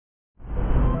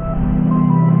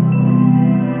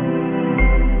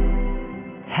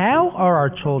How are our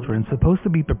children supposed to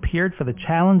be prepared for the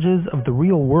challenges of the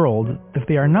real world if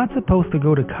they are not supposed to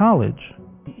go to college?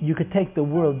 You could take the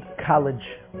word college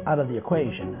out of the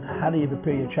equation. How do you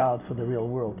prepare your child for the real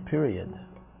world, period?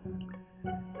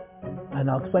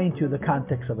 And I'll explain to you the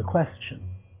context of the question.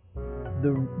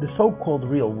 The so-called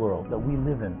real world that we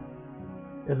live in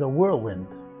is a whirlwind.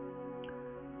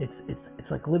 It's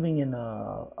like living in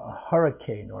a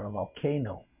hurricane or a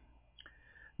volcano.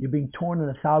 You're being torn in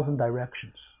 1,000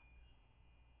 directions.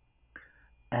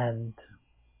 And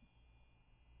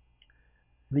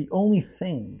the only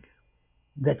thing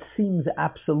that seems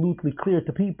absolutely clear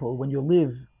to people when you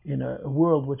live in a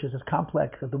world which is as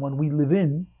complex as the one we live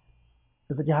in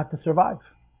is that you have to survive,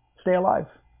 stay alive.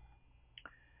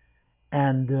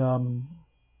 And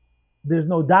there's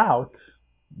no doubt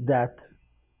that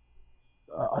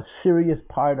a serious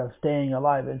part of staying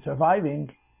alive and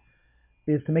surviving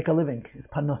is to make a living, is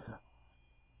parnasa.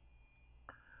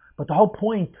 But the whole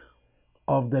point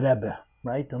of the Rebbe,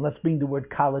 right, and let's bring the word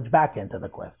college back into the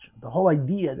question. The whole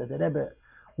idea that the Rebbe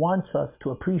wants us to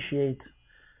appreciate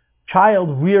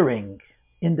child rearing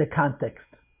in the context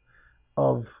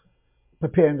of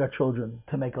preparing our children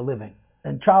to make a living.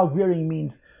 And child rearing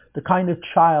means the kind of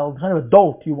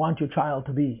adult you want your child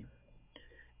to be,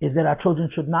 is that our children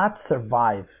should not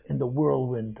survive in the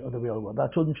whirlwind of the real world.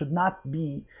 Our children should not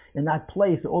be in that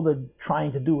place that all they're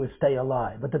trying to do is stay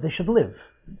alive, but that they should live.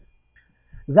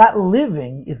 That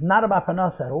living is not about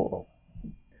parnasa at all.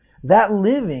 That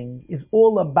living is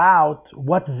all about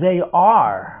what they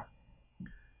are,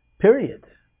 period.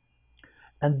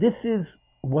 And this is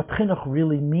what chinuch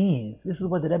really means. This is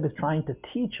what the Rebbe is trying to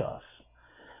teach us.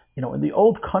 You know, in the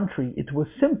old country, it was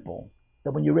simple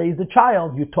that when you raised a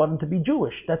child, you taught him to be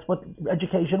Jewish. That's what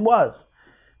education was.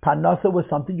 Parnasa was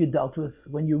something you dealt with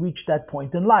when you reached that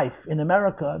point in life. In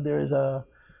America, there is a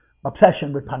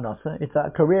obsession with parnasa. It's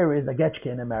a career is a getchke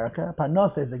in America.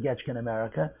 Parnasa is a getchke in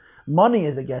America. Money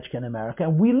is a getchke in America.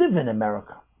 And we live in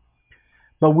America.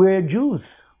 But we're Jews.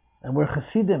 And we're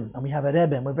Hasidim. And we have a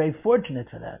Rebbe. And we're very fortunate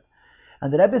for that.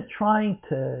 And the Rebbe is trying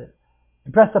to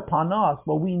impress upon us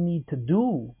what we need to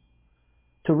do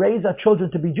to raise our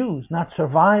children to be Jews, not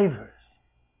survivors.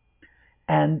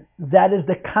 And that is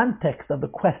the context of the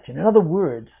question. In other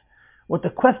words, what the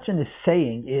question is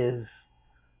saying is,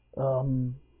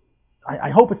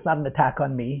 I hope it's not an attack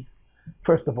on me,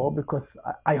 first of all, because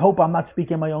I hope I'm not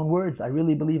speaking my own words. I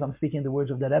really believe I'm speaking the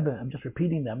words of the Rebbe. I'm just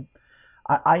repeating them.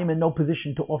 I am in no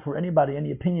position to offer anybody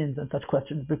any opinions on such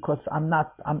questions because I'm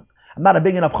not a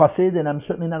big enough chassid and I'm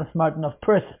certainly not a smart enough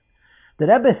person. The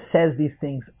Rebbe says these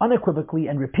things unequivocally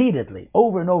and repeatedly,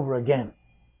 over and over again.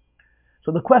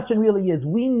 So the question really is,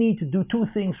 we need to do two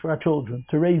things for our children,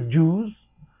 to raise Jews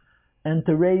and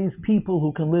to raise people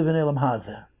who can live in Elam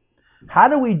Hazeh. How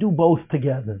do we do both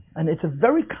together? And it's a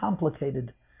very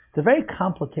complicated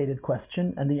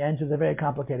question, and the answer is a very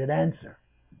complicated answer.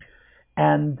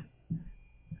 And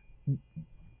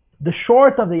the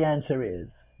short of the answer is,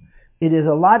 it is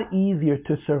a lot easier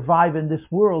to survive in this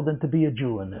world than to be a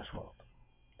Jew in this world.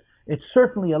 It's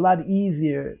certainly a lot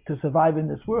easier to survive in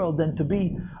this world than to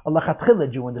be a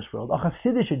lechatchila Jew in this world, a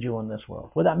Hasidic Jew in this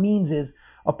world. What that means is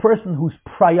a person whose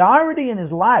priority in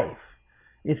his life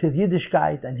is his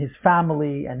Yiddishkeit and his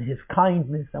family and his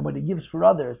kindness and what he gives for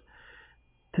others.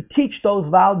 To teach those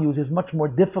values is much more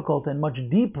difficult and much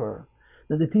deeper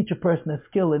than to teach a person a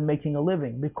skill in making a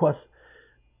living, because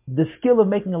the skill of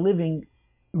making a living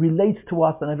relates to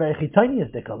us on a very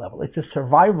chitoniistic level. It's a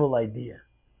survival idea.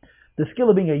 The skill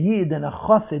of being a Yid and a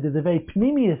Chassid is a very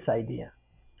pnimius idea.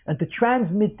 And to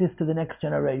transmit this to the next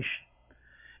generation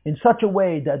in such a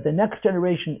way that the next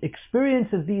generation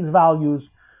experiences these values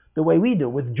the way we do,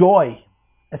 with joy,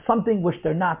 as something which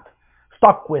they're not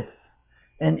stuck with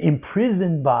and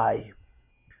imprisoned by,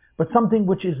 but something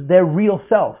which is their real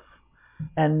self.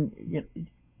 And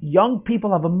young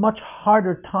people have a much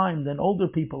harder time than older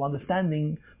people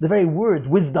understanding the very words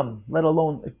wisdom, let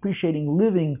alone appreciating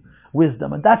living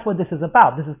wisdom. And that's what this is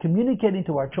about. This is communicating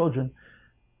to our children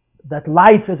that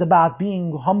life is about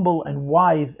being humble and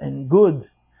wise and good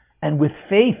and with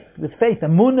faith,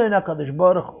 emunah in HaKadosh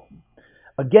Baruch Hu,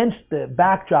 against the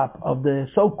backdrop of the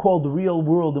so-called real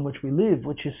world in which we live,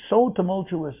 which is so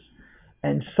tumultuous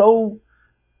and so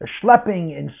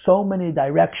schlepping in so many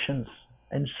directions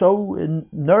and so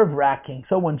nerve-wracking,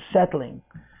 so unsettling,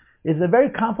 is a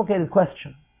very complicated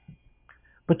question.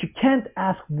 But you can't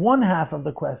ask one half of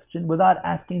the question without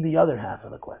asking the other half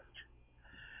of the question.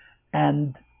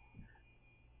 And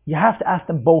you have to ask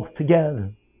them both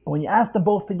together. When you ask them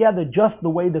both together, just the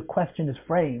way the question is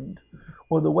framed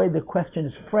or the way the question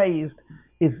is phrased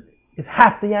is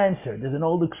half the answer. There's an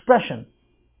old expression.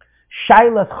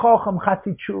 Shailas chocham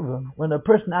chatzi tshuva. When a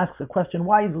person asks a question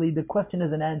wisely, the question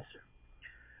is an answer.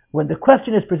 When the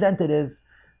question is presented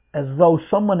as though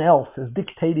someone else is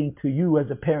dictating to you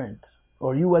as a parent,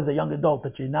 or you as a young adult,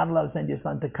 that you're not allowed to send your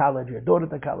son to college, your daughter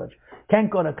to college, can't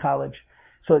go to college.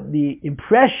 So the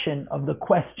impression of the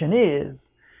question is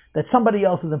that somebody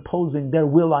else is imposing their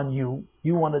will on you.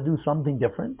 You want to do something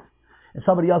different, and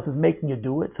somebody else is making you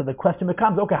do it. So the question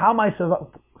becomes, okay, how am I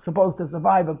supposed to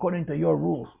survive according to your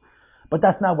rules? But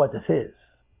that's not what this is.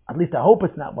 At least I hope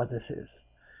it's not what this is.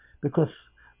 Because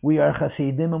we are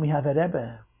Hasidim and we have a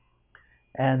Rebbe.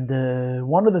 And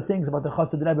one of the things about the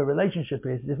Chassid-Rebbe relationship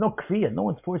is there's no kfiyah. No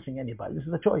one's forcing anybody. This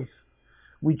is a choice.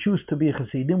 We choose to be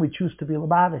Hasidim. We choose to be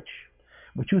Lubavitch.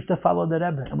 We choose to follow the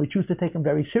Rebbe. And we choose to take him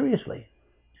very seriously,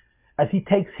 as he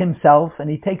takes himself and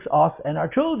he takes us and our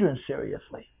children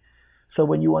seriously. So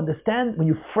when you understand, when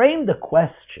you frame the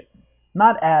question,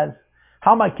 not as,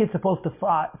 how are my kids supposed to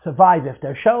survive if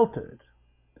they're sheltered?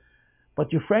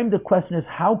 But you frame the question as,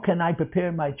 how can I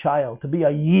prepare my child to be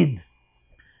a Yid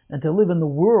and to live in the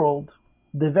world?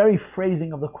 The very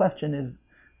phrasing of the question is,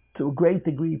 to a great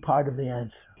degree, part of the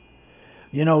answer.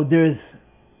 You know, there's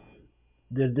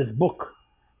this book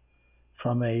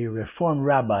from a Reform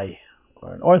rabbi,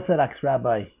 or an Orthodox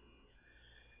rabbi,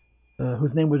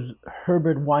 whose name was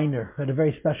Herbert Weiner, who had a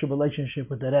very special relationship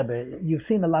with the Rebbe. You've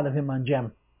seen a lot of him on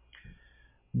Gem.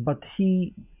 But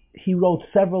he wrote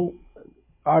several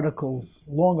articles,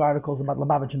 long articles about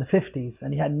Lubavitch in the 50s,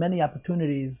 and he had many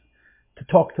opportunities to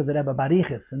talk to the Rebbe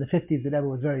Barichis. In the 50s, the Rebbe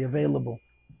was very available,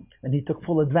 and he took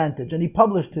full advantage, and he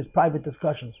published his private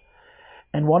discussions.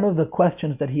 And one of the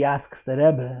questions that he asks the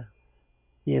Rebbe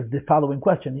is the following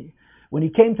question. When he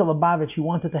came to Lubavitch, he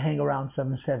wanted to hang around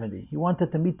 770. He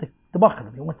wanted to meet the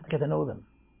Bachrim. He wanted to get to know them.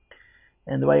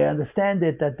 And the way I understand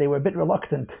it, that they were a bit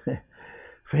reluctant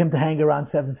for him to hang around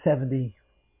 770.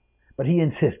 But he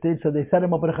insisted, so they set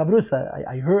him up at a chavrusa.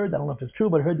 I heard, I don't know if it's true,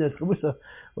 but I heard that chavrusa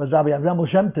was Rabbi Avraham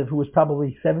Shem Tov, who was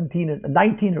probably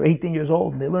 19 or 18 years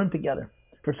old, and they learned together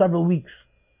for several weeks.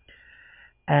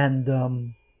 And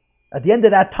at the end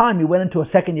of that time, he went into a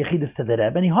second yechidus to the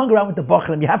Rebbe, and he hung around with the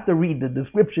Bachrim. You have to read the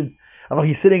description of how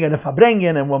he's sitting in a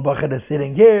Fabrengen, and one Bachar is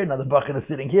sitting here, another Bachar is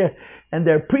sitting here, and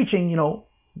they're preaching, you know.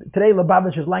 Today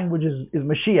Lubavitch's language is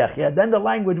Mashiach. Yeah? Then the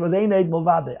language was Ein Eid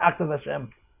Milvade, Aktas Hashem.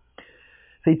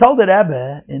 So he told the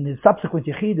Rebbe in his subsequent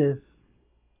yechidus,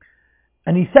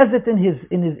 and he says it in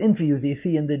his interviews you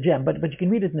see in the Gem, but you can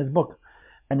read it in his book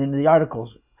and in the articles,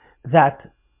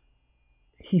 that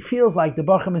he feels like the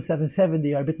Bachrim in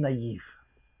 770 are a bit naive.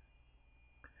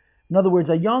 In other words,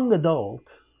 a young adult,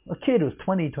 a kid who's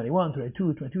 20, 21,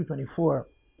 22, 24,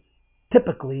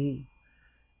 typically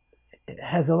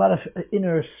has a lot of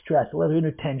inner stress, a lot of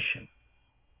inner tension.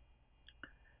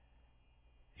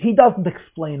 He doesn't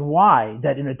explain why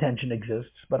that inner tension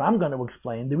exists, but I'm going to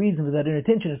explain the reason for that inner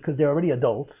tension is because they're already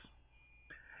adults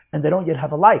and they don't yet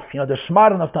have a life. You know, they're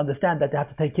smart enough to understand that they have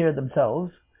to take care of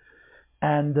themselves,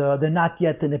 and they're not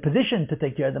yet in a position to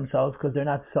take care of themselves because they're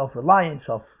not self-reliant,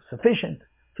 self-sufficient.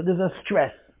 So there's a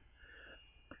stress.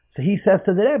 So he says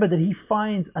to the Rebbe that he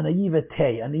finds an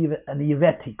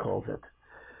naivet, he calls it,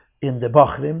 in the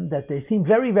Bachrim, that they seem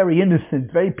very, very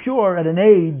innocent, very pure at an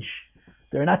age.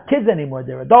 They're not kids anymore,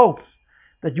 they're adults,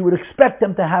 that you would expect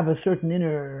them to have a certain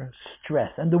inner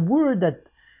stress. And the word that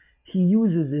he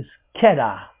uses is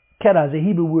kera. Kera is a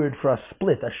Hebrew word for a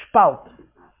split, a spalt.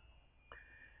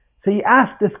 So he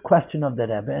asked this question of the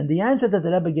Rebbe, and the answer that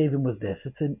the Rebbe gave him was this.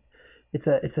 It's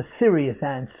a serious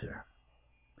answer.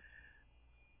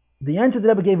 The answer the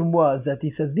Rebbe gave him was that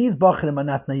he says, these Bachrim are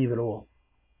not naive at all.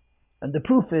 And the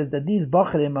proof is that these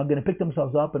Bachrim are going to pick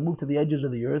themselves up and move to the edges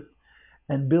of the earth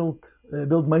and build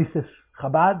Meises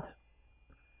Chabad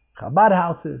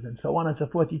houses, and so on and so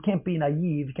forth. You can't be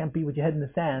naive, you can't be with your head in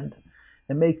the sand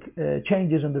and make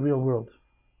changes in the real world.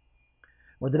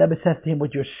 What the Rebbe says to him,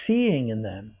 what you're seeing in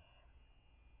them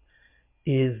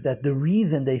is that the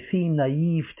reason they seem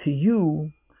naive to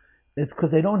you is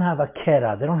because they don't have a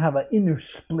kera, they don't have an inner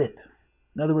split.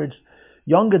 In other words,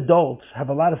 young adults have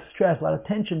a lot of stress, a lot of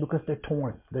tension because they're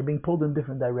torn. They're being pulled in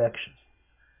different directions.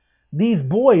 These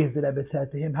boys, the Rebbe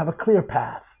said to him, have a clear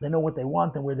path. They know what they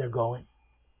want and where they're going.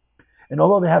 And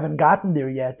although they haven't gotten there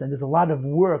yet, and there's a lot of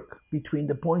work between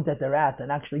the point that they're at and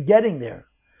actually getting there,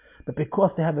 but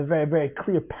because they have a very, very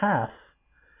clear path,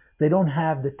 they don't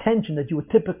have the tension that you would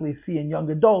typically see in young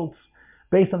adults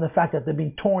based on the fact that they're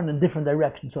being torn in different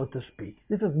directions, so to speak.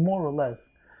 This is more or less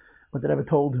what the Rebbe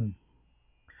told him.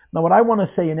 Now, what I want to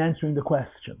say in answering the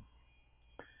question,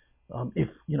 if,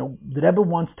 you know, the Rebbe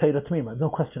wants Teira Tmima, there's no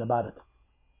question about it.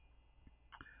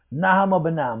 Nahama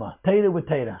b'nahama, Teira with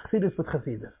Teira, Chassidus with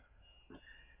Chassidus.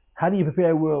 How do you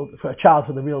prepare a child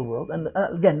for the real world? And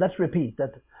again, let's repeat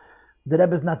that the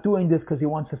Rebbe is not doing this because he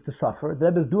wants us to suffer. The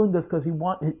Rebbe is doing this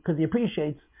because he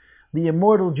appreciates the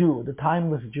immortal Jew, the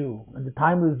timeless Jew. And the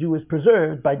timeless Jew is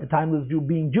preserved by the timeless Jew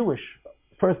being Jewish,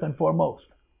 first and foremost.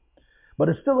 But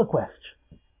it's still a question.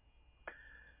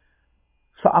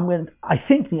 So I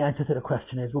think the answer to the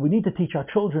question is, what we need to teach our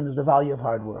children is the value of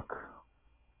hard work.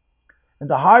 And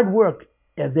the hard work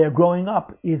as they're growing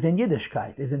up is in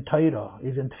Yiddishkeit, is in Torah,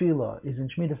 is in Tefillah, is in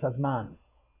Shmiras Hazman.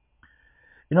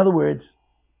 In other words,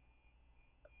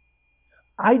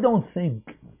 I don't think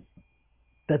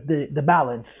that the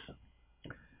balance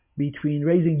between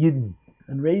raising Yidden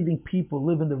and raising people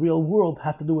who live in the real world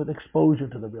has to do with exposure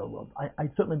to the real world. I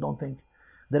certainly don't think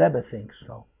the Rebbe thinks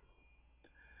so.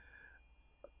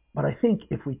 But I think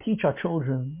if we teach our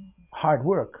children hard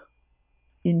work,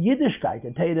 in Yiddishkeit,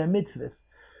 in Torah and mitzvahs,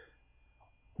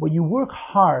 when you work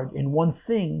hard in one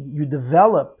thing, you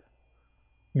develop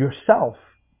yourself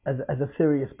as a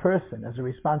serious person, as a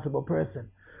responsible person.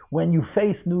 When you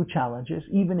face new challenges,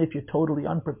 even if you're totally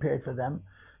unprepared for them,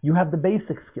 you have the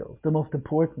basic skills, the most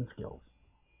important skills.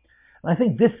 And I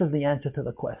think this is the answer to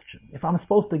the question. If I'm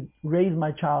supposed to raise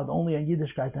my child only in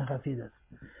Yiddishkeit and Chassidus,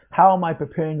 how am I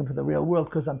preparing him for the real world?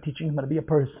 Because I'm teaching him how to be a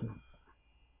person.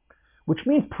 Which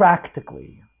means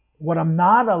practically, what I'm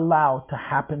not allowed to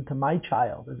happen to my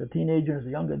child as a teenager, as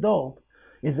a young adult,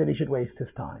 is that he should waste his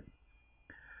time.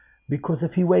 Because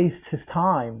if he wastes his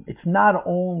time, it's not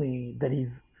only that he's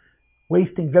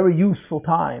wasting very useful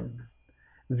time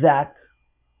that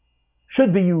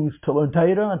should be used to learn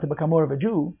Torah and to become more of a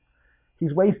Jew,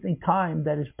 he's wasting time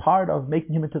that is part of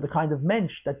making him into the kind of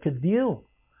mensch that could deal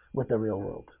with the real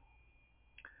world.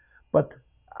 But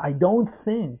I don't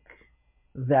think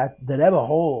that the Rebbe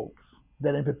holds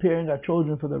that in preparing our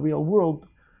children for the real world,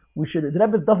 the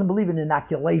Rebbe doesn't believe in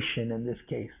inoculation in this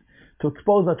case, to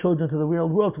expose our children to the real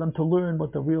world, for them to learn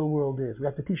what the real world is. We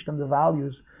have to teach them the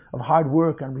values of hard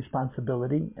work and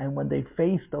responsibility, and when they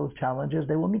face those challenges,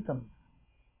 they will meet them.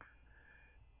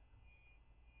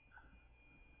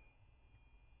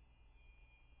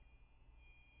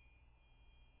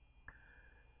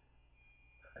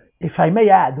 If I may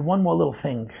add one more little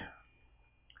thing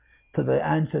to the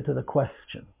answer to the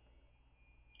question.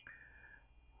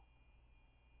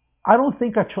 I don't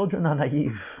think our children are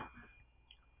naive.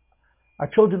 Our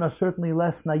children are certainly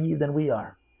less naive than we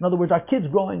are. In other words, our kids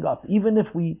growing up, even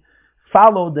if we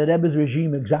follow the Rebbe's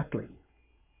regime exactly,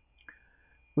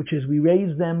 which is we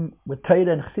raise them with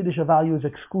Torah and Chassidish values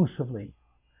exclusively,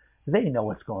 they know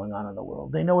what's going on in the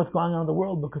world. They know what's going on in the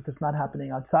world because it's not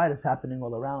happening outside, it's happening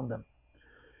all around them.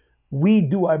 We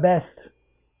do our best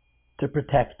to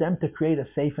protect them, to create a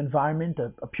safe environment,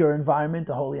 a pure environment,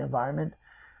 a holy environment.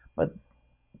 But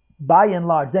by and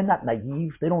large, they're not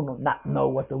naive. They don't not know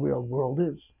what the real world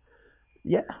is.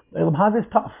 Yeah, Elam Haz is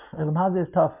tough. Elam Haz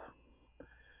is tough.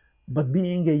 But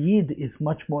being a Yid is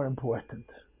much more important.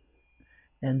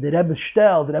 And the Rebbe's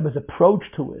shtel, the Rebbe's approach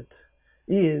to it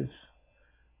is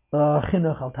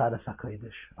Chinuch al Taras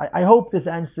HaKodesh. I hope this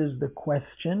answers the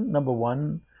question, number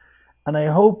one. And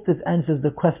I hope this answers the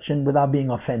question without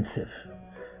being offensive.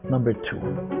 Number two.